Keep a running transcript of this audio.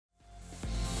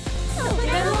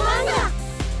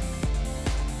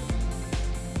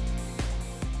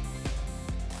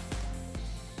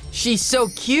She's so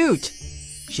cute!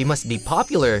 She must be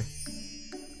popular.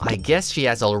 I guess she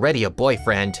has already a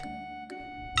boyfriend.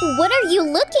 What are you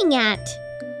looking at?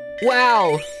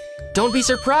 Wow! Don't be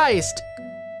surprised!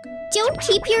 Don't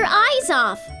keep your eyes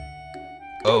off!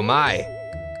 Oh my.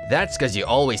 That's because you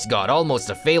always got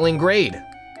almost a failing grade.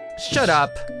 Shut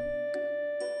up.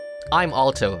 I'm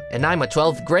Alto, and I'm a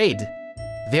 12th grade.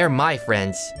 They're my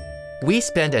friends. We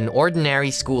spend an ordinary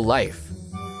school life.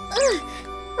 Ugh,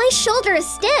 my shoulder is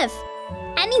stiff.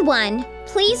 Anyone,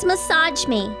 please massage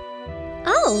me.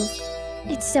 Oh,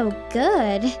 it's so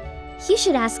good. You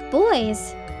should ask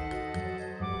boys.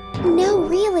 No,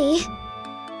 really.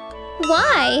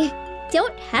 Why?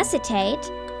 Don't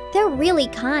hesitate. They're really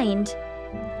kind.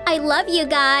 I love you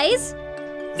guys.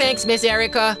 Thanks, Miss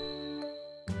Erica.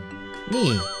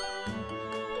 Me.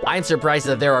 I'm surprised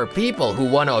that there are people who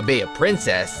want to obey a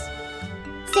princess.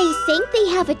 They think they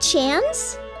have a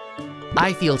chance?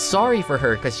 I feel sorry for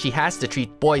her because she has to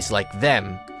treat boys like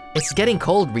them. It's getting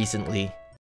cold recently.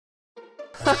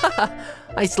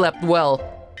 I slept well.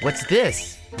 What's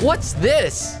this? What's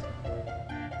this?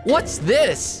 What's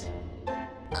this?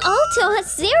 Alto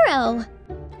has 0.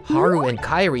 Haru and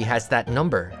Kairi has that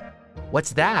number.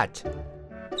 What's that?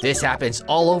 This happens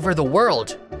all over the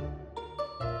world.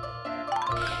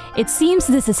 It seems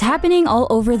this is happening all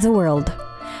over the world.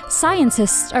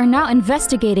 Scientists are now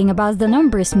investigating about the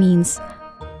numbers means.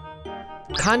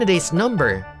 Kanade's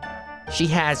number. She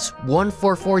has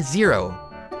 1440.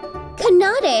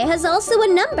 Kanade has also a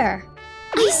number.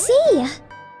 I see.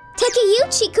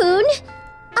 Takeuchi-kun,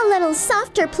 a little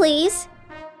softer, please.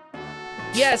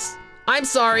 Yes, I'm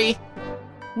sorry.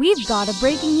 We've got a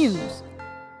breaking news.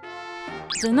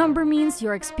 The number means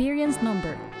your experience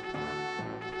number.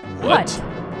 What?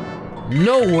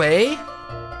 No way!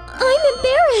 I'm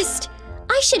embarrassed.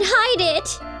 I should hide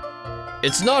it.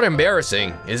 It's not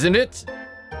embarrassing, isn't it?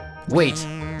 Wait,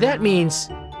 that means...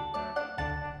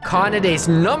 Kanade's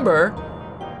number?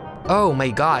 Oh my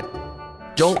god.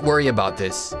 Don't worry about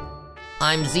this.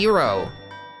 I'm 0.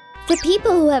 The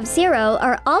people who have 0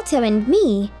 are Alto and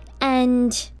me,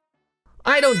 and...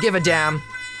 I don't give a damn.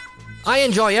 I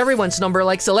enjoy everyone's number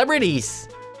like celebrities.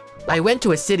 I went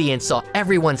to a city and saw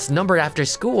everyone's number after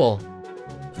school.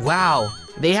 Wow,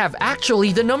 they have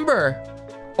actually the number.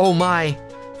 Oh my,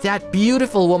 that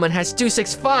beautiful woman has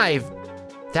 265.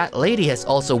 That lady has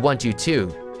also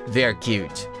 122. They're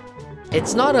cute.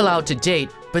 It's not allowed to date,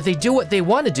 but they do what they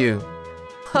want to do.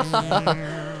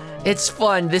 It's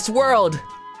fun, this world.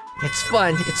 It's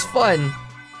fun, it's fun.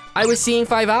 I was seeing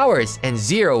 5 hours, and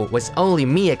 0 was only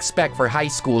me expect for high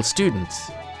school students.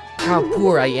 How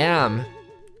poor I am.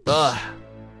 Ugh.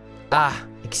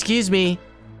 Excuse me.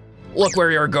 Look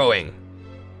where you're going.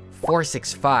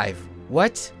 465.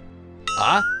 What?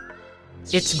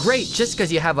 It's great just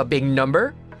because you have a big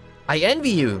number. I envy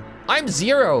you. I'm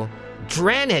 0.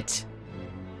 Dran it.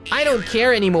 I don't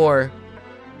care anymore.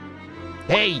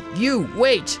 Hey, you,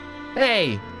 wait.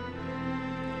 Hey.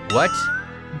 What?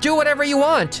 Do whatever you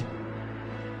want.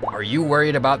 Are you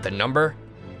worried about the number?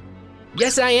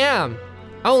 Yes, I am.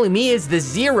 Only me is the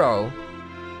 0.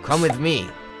 Come with me.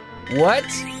 What?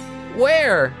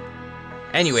 Where?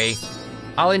 Anyway,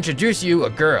 I'll introduce you a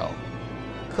girl.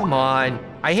 Come on,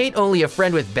 I hate only a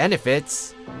friend with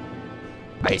benefits.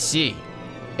 I see.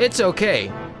 It's okay.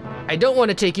 I don't want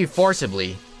to take you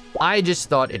forcibly. I just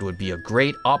thought it would be a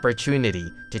great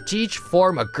opportunity to teach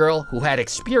form a girl who had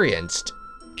experienced.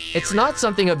 It's not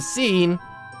something obscene.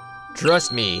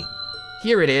 Trust me.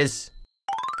 Here it is.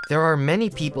 There are many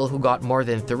people who got more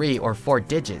than 3 or 4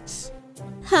 digits.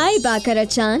 Hi,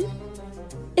 Bakara-chan.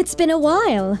 It's been a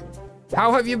while.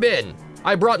 How have you been?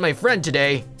 I brought my friend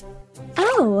today.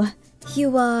 Oh,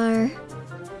 you are...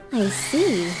 I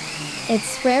see.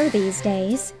 It's rare these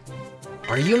days.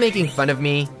 Are you making fun of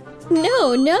me?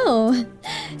 No, no.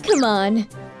 Come on.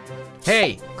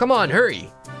 Hey, come on,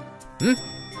 hurry.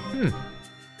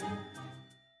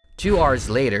 2 hours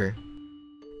later.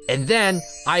 And then,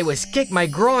 I was kicked my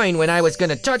groin when I was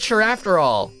gonna touch her after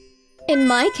all. In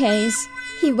my case,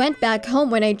 he went back home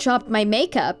when I dropped my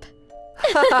makeup.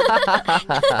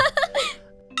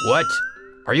 What?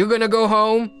 Are you gonna go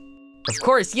home? Of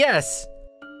course, yes.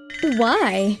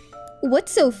 Why?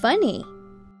 What's so funny?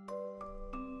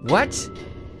 What?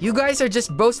 You guys are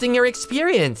just boasting your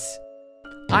experience.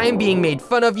 I'm being made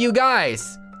fun of, you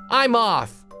guys. I'm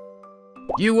off.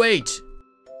 You wait.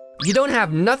 You don't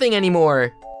have nothing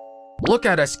anymore. Look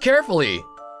at us carefully.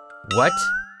 What?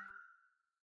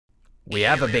 We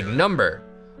have a big number,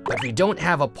 but we don't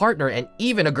have a partner and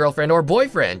even a girlfriend or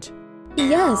boyfriend.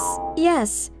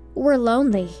 Yes, we're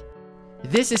lonely.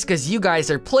 This is because you guys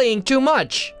are playing too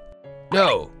much.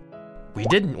 No, We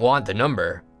didn't want the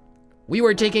number. We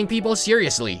were taking people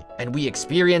seriously, and we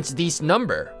experienced this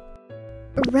number.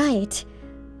 Right.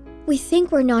 We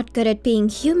think we're not good at being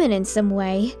human in some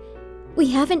way.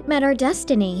 We haven't met our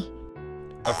destiny.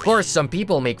 Of course, some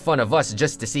people make fun of us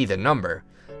just to see the number,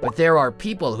 but there are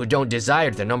people who don't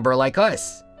desire the number like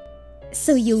us.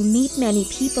 So you'll meet many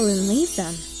people and leave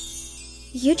them.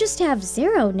 You just have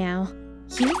 0 now.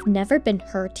 You've never been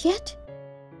hurt yet?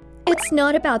 It's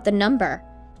not about the number.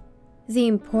 The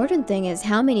important thing is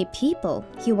how many people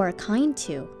you are kind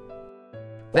to.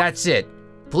 That's it.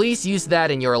 Please use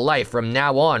that in your life from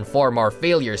now on for more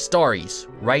failure stories,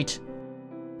 right?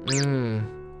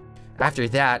 After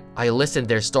that, I listened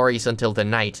their stories until the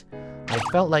night. I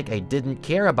felt like I didn't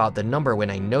care about the number when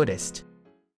I noticed.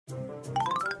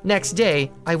 Next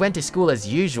day, I went to school as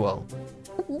usual.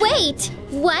 Wait,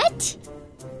 what?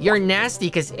 You're nasty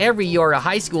because you're a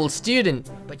high school student,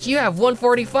 but you have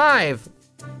 145.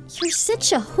 You're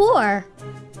such a whore.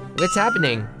 What's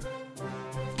happening?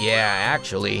 Yeah,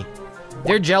 actually.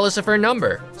 They're jealous of her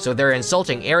number, so they're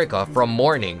insulting Erica from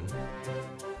morning.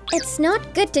 It's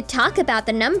not good to talk about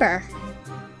the number.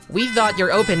 We thought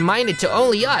you're open-minded to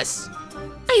only us.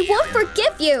 I won't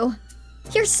forgive you.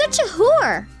 You're such a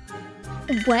whore.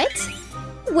 What?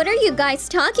 What are you guys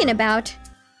talking about?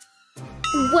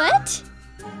 What?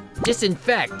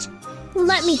 Disinfect.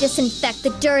 Let me disinfect the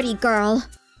dirty girl.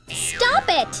 Stop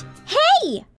it!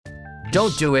 Hey!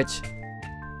 Don't do it.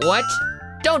 What?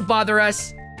 Don't bother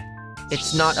us.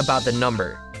 It's not about the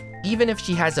number, even if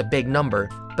she has a big number,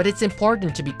 but it's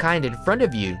important to be kind in front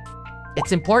of you.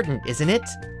 It's important, isn't it?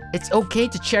 It's okay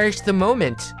to cherish the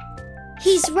moment.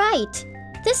 He's right.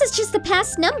 This is just the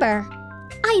past number.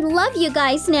 I love you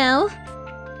guys now.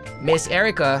 Miss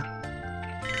Erica.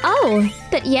 Oh,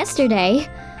 but yesterday,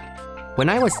 When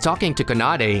I was talking to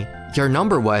Kanade, your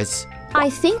number was... I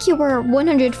think you were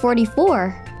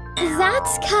 144.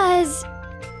 That's 'cause...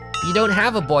 You don't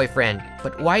have a boyfriend,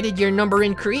 but why did your number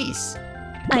increase?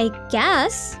 I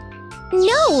guess.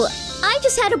 No, I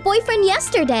just had a boyfriend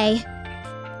yesterday.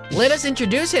 Let us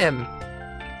introduce him.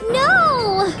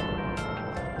 No!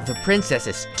 The princess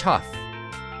is tough.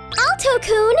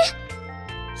 Alto-kun!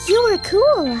 You were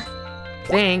cool.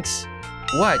 Thanks.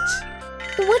 What?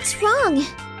 What's wrong?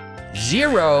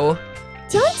 0.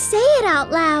 Don't say it out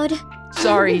loud.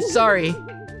 Sorry.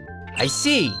 I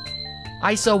see.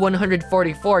 I saw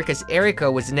 144 because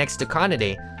Erica was next to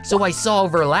Kanade, so I saw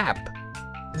overlap.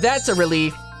 That's a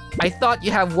relief. I thought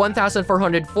you have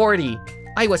 1,440.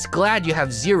 I was glad you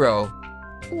have 0.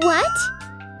 What?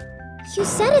 You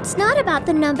said it's not about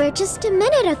the number just a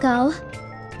minute ago.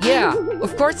 Yeah,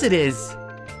 of course it is.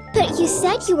 But you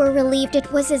said you were relieved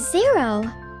it was a 0.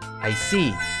 I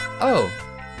see. Oh,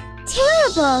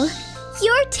 Terrible!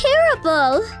 You're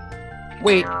terrible!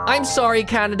 wait, I'm sorry,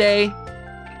 Kanade.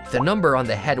 The number on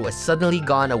the head was suddenly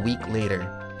gone a week later.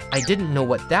 I didn't know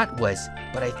what that was,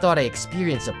 but I thought I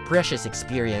experienced a precious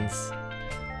experience.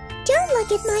 Don't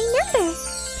look at my number,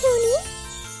 Pony.